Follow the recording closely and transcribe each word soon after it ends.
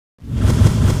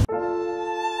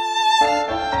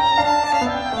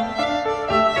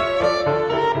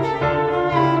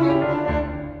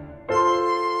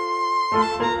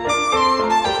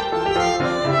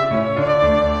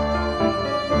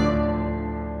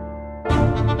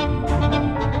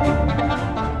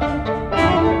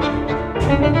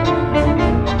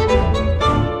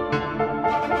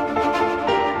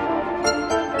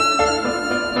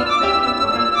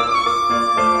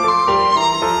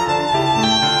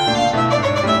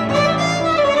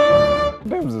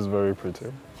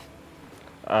talkative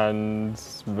and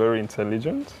very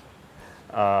intelligent.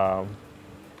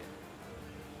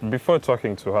 Before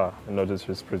talking to her, I noticed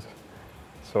she's pretty.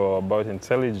 So about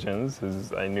intelligence,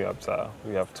 I knew after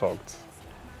we have talked.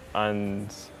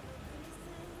 And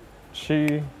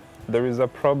there is a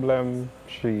problem,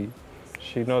 she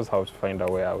knows how to find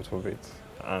a way out of it.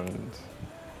 And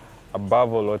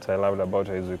above all, what I loved about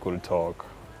her is we could talk.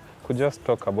 Could just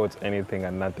talk about anything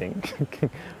and nothing,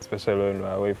 especially when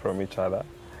we're away from each other.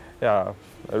 Yeah,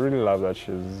 I really love that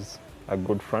she's a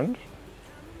good friend.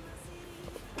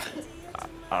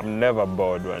 I'm never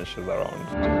bored when she's around.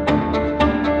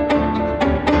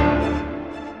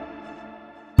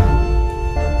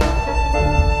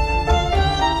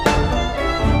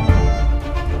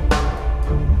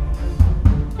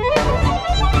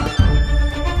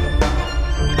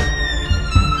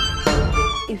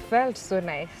 It felt so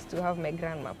nice to have my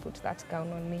grandma put that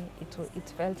gown on me. It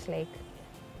felt like,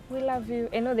 we love you.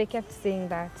 I know they kept saying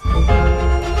that.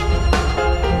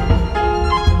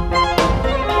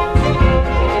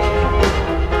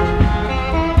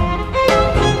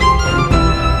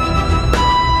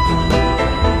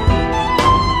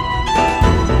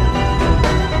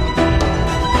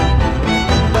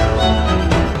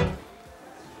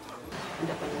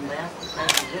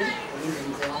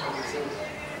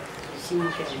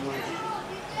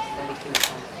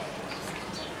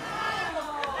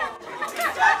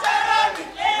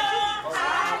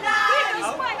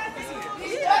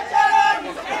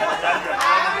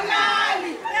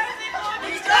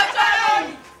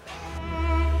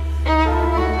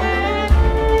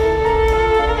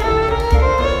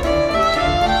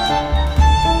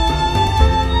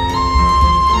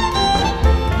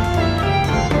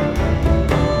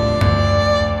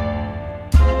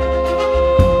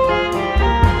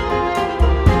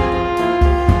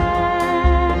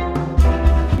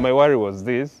 My worry was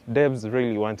this: Debs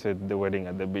really wanted the wedding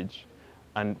at the beach,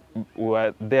 and we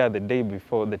were there the day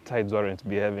before. The tides weren't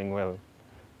behaving well,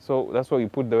 so that's why we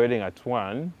put the wedding at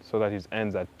 1 so that it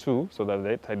ends at 2 so that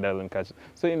the tide doesn't catch.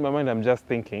 So in my mind, I'm just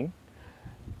thinking,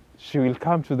 she will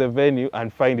come to the venue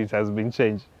and find it has been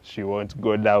changed. She won't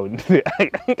go down.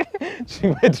 She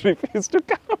might refuse to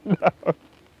come down.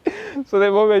 So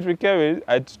the moment we came in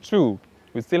at 2,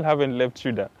 we still haven't left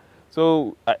Chuda.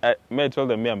 So I told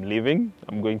them, I'm leaving,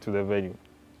 I'm going to the venue.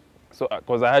 So,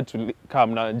 because I had to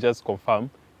come now and just confirm,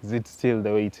 is it still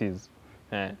the way it is?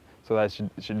 So that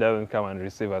she doesn't come and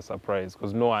receive a surprise.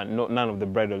 Because none of the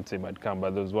bridal team had come,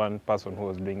 but there was one person who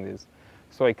was doing this.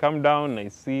 So I come down, I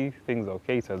see things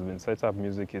okay, it has been set up,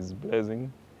 music is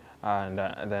blazing. And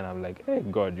then I'm like, hey,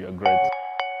 God, you're great.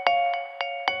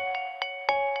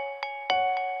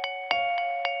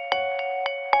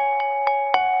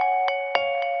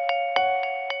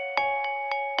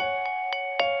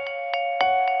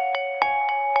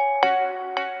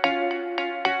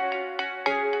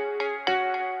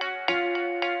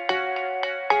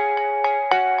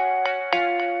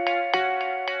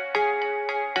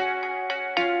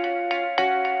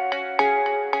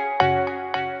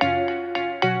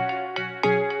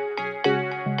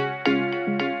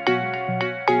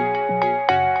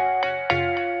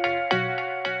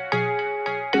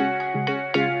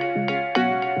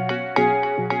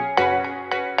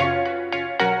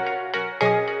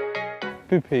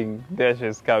 Peeping, there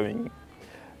she's coming.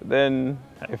 Then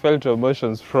I felt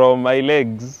emotions from my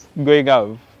legs going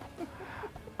up,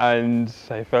 and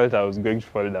I felt I was going to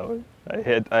fall down. I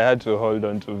had to hold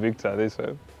on to Victor this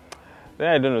way. Then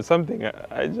I don't know, something,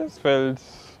 I just felt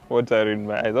water in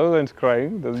my eyes. I wasn't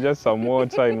crying, there was just some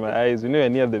water in my eyes. You know, you're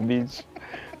near the beach.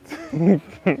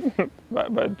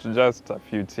 but just a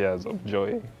few tears of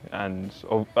joy, and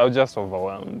I was just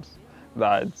overwhelmed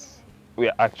that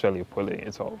we're actually pulling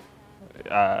it off.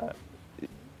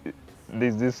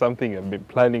 This is something I've been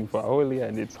planning for a whole year,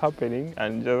 and it's happening,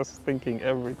 and just thinking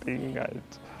everything, and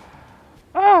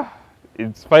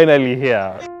it's finally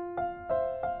here.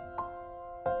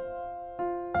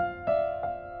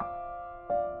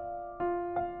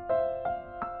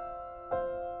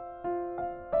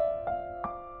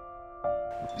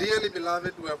 Dearly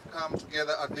beloved, we have come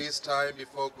together at this time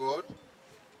before God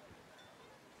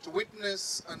to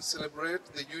witness and celebrate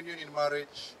the union in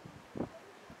marriage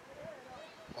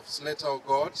of Slater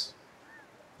Ogot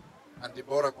and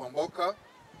Deborah Kwamboka,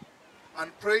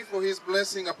 and pray for his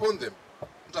blessing upon them.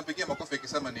 Tutampigia makofi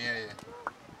akisema ni yeye.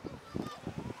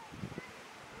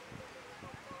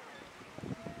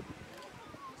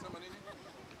 Sema nini?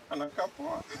 Anakaa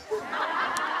poa.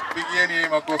 Pigieni yeye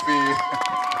makofi.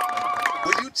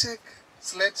 Will you take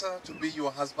Slater to be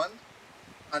your husband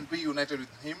and be united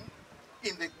with him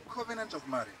in the covenant of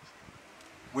marriage?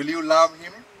 Will you love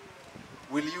him,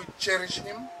 Will you cherish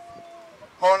him,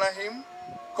 honor him,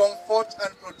 comfort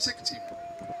and protect him,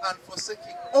 and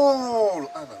forsaking all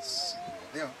others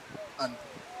there, and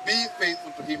be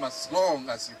faithful to him as long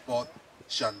as you both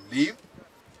shall live?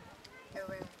 I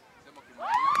will.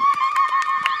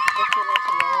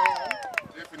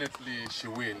 Definitely she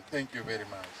will. Thank you very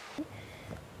much.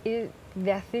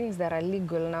 There are things that are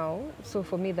legal now, so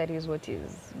for me that is what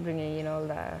is bringing in all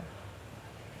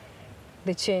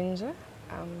the change.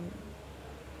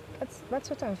 That's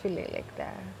what I'm feeling like.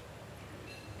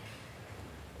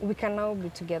 We can now be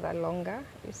together longer.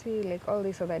 You see, like all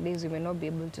these other days, we may not be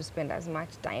able to spend as much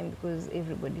time because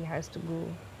everybody has to go.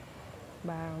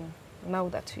 But now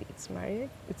that it's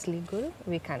married, it's legal,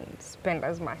 we can spend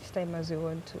as much time as we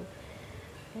want to.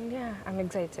 And yeah, I'm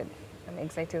excited. I'm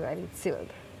excited that it's sealed.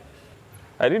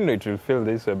 I didn't know it would feel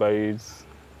this way, but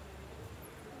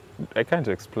I can't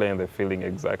explain the feeling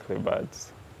exactly, but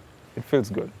it feels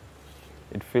good.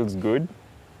 It feels good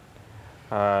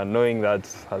knowing that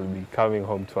I'll be coming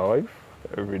home to our wife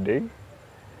every day,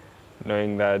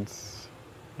 knowing that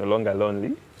no longer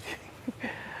lonely.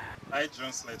 I,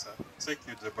 John Slater, take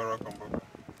you, Deborah Kombo,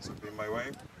 to be my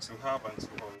wife, to have and to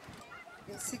hold.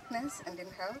 In sickness and in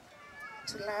health,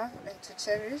 to love and to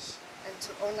cherish and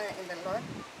to honor in the Lord,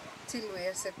 till we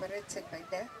are separated by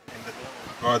death. In the name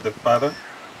of God the Father,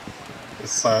 the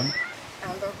Son,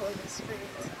 and the Holy Spirit.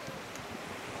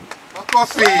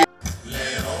 Coffee.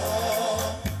 Leo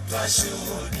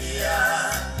twashuhudia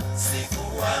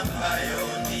siku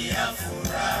ambayo ni ya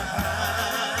furaha.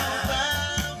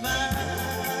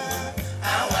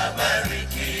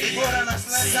 Awabariki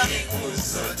siku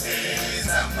zote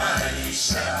za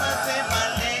maisha.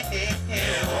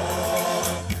 Leo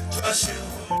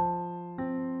twashuhudia.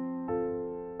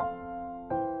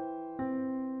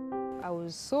 I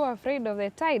was so afraid of the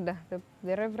tide.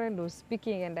 The Reverend was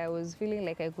speaking and I was feeling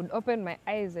like I could open my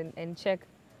eyes and check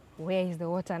where is the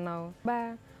water now.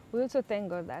 But we also thank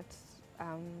God that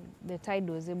the tide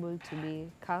was able to be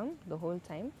calm the whole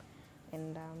time.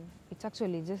 And it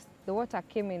actually just, the water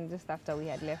came in just after we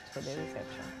had left for the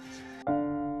reception.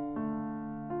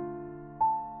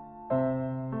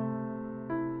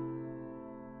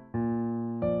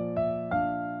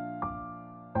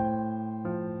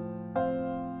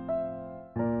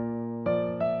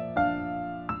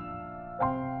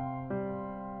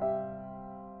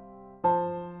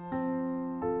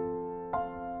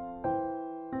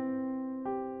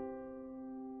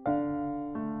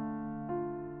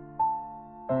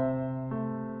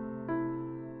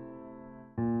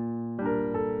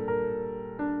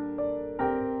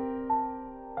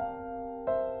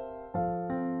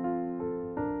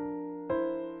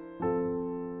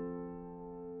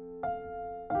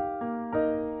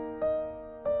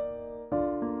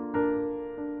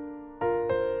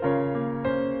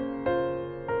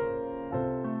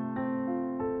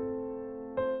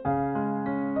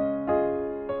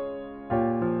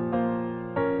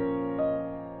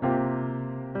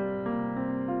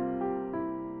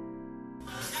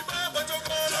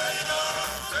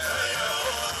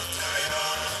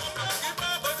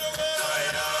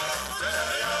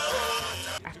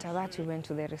 After that, we went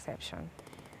to the reception.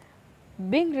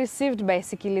 Being received by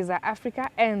Sikiliza Africa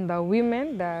and the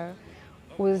women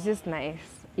was just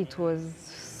nice. It was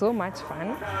so much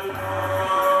fun.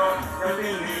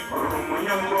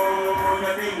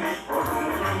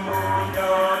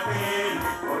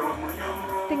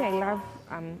 The thing I love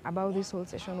about this whole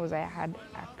session was I had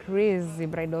a crazy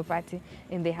bridal party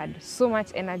and they had so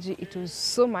much energy. It was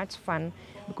so much fun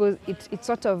because it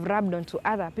sort of rubbed onto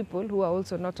other people who are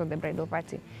also not on the bridal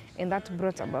party, and that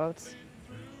brought about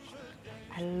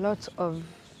a lot of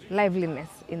liveliness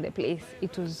in the place.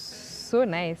 It was so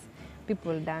nice.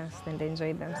 People danced and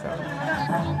enjoyed themselves.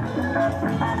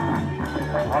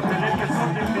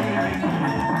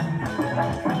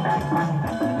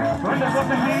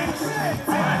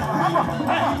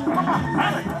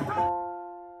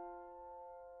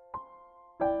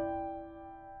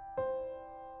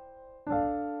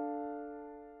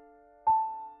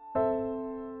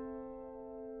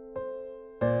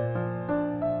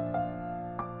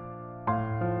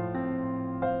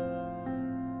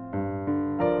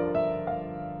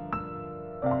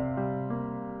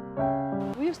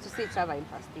 We used to see each other in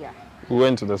first year. We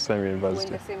went to the same We were in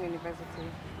university. the same university.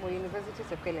 We University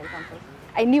Sepkelian campus.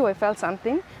 I knew I felt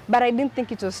something, but I didn't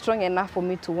think it was strong enough for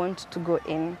me to want to go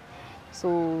in.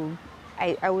 So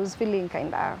I was feeling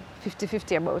kind of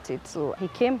 50-50 about it. So he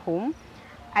came home.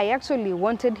 I actually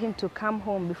wanted him to come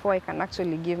home before I can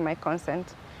actually give my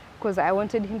consent, because I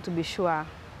wanted him to be sure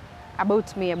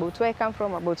about me, about where I come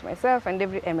from, about myself and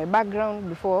my background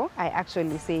before I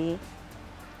actually say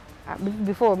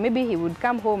before, maybe he would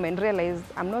come home and realize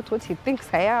I'm not what he thinks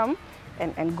I am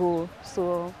and go.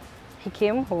 So he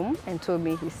came home and told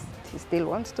me he still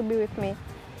wants to be with me.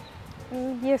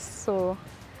 Yes, so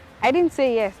I didn't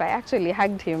say yes, I actually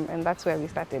hugged him, and that's where we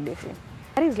started dating.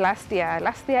 That is last year,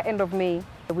 end of May.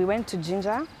 We went to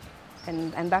Ginger,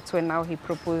 and that's when now he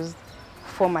proposed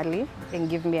formally and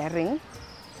gave me a ring.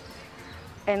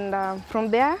 And from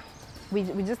there, we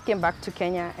just came back to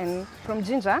Kenya, and from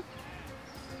Ginger,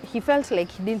 he felt like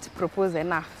he didn't propose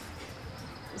enough.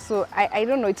 So I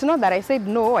don't know, it's not that I said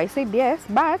no, I said yes,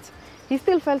 but he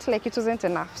still felt like it wasn't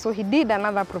enough. So he did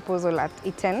another proposal at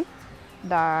Iten,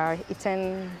 the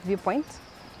Iten viewpoint.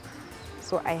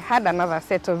 So I had another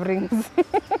set of rings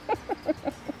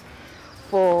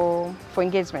for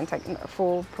engagement,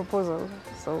 for proposal.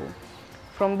 So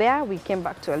from there, we came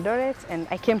back to Eldoret, and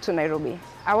I came to Nairobi.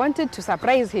 I wanted to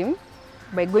surprise him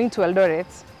by going to Eldoret,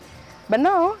 but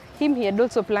now he had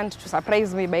also planned to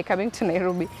surprise me by coming to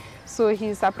Nairobi. So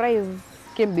his surprise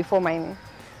came before mine.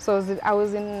 So I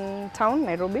was in town,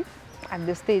 Nairobi, at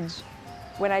the stage,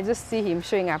 when I just see him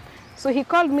showing up. So he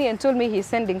called me and told me he's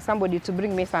sending somebody to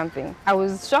bring me something. I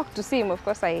was shocked to see him. Of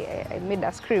course, I made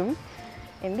a scream.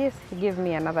 And yes, he gave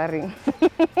me another ring.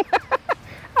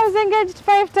 I was engaged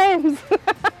 5 times.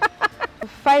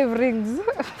 5 rings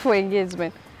for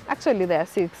engagement. Actually, there are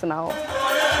 6 now.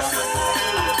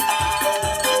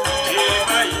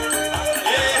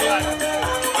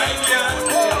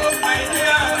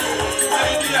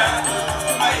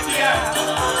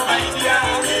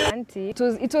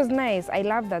 It was nice. I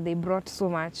love that they brought so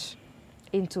much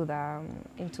into the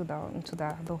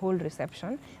whole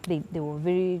reception. They were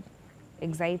very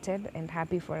excited and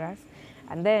happy for us.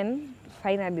 And then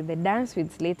finally the dance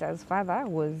with Slater's father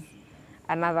was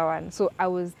another one. So I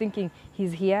was thinking,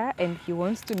 he's here and he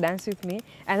wants to dance with me.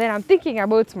 And then I'm thinking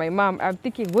about my mom. I'm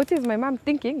thinking, what is my mom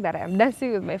thinking that I'm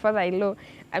dancing with my father-in-law?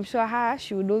 I'm sure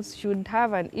she would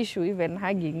have an issue even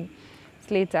hugging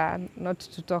Slater, not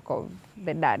to talk of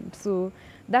the dad. So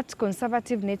that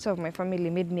conservative nature of my family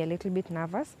made me a little bit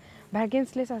nervous. But again,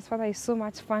 Slater's father is so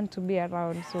much fun to be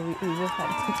around, so we just had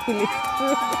to pull it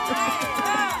through.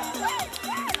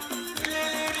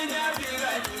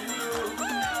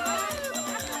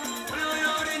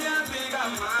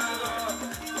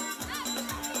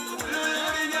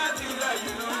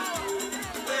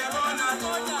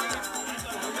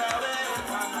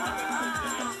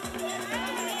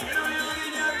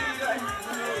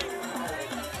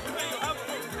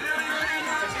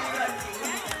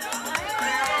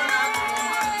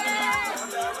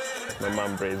 My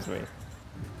mom raised me,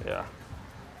 yeah,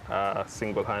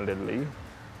 single-handedly.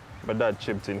 My dad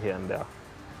chipped in here and there,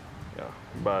 yeah.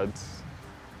 But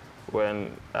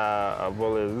when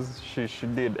she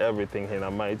did everything in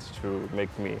her might to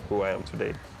make me who I am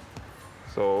today.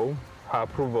 So her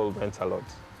approval meant a lot.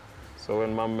 So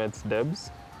when mom met Debs,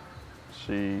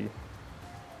 she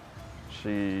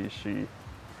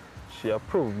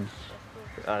approved,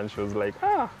 and she was like,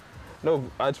 ah. No,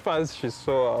 at first she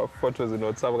saw photos in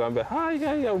WhatsApp and said, hi,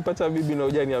 yeah, upata bibi na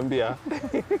hujaniambia.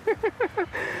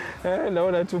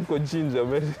 Naona tu mko Ginger,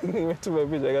 umetuma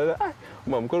picha. Akaza, ah,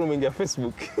 mom, kwani umeingia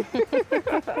Facebook?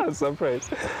 I was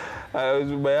surprised. I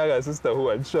was my younger sister who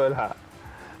had shown her.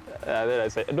 And then I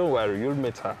said, don't worry, you'll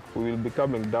meet her. We will be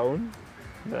coming down,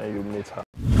 then you'll meet her.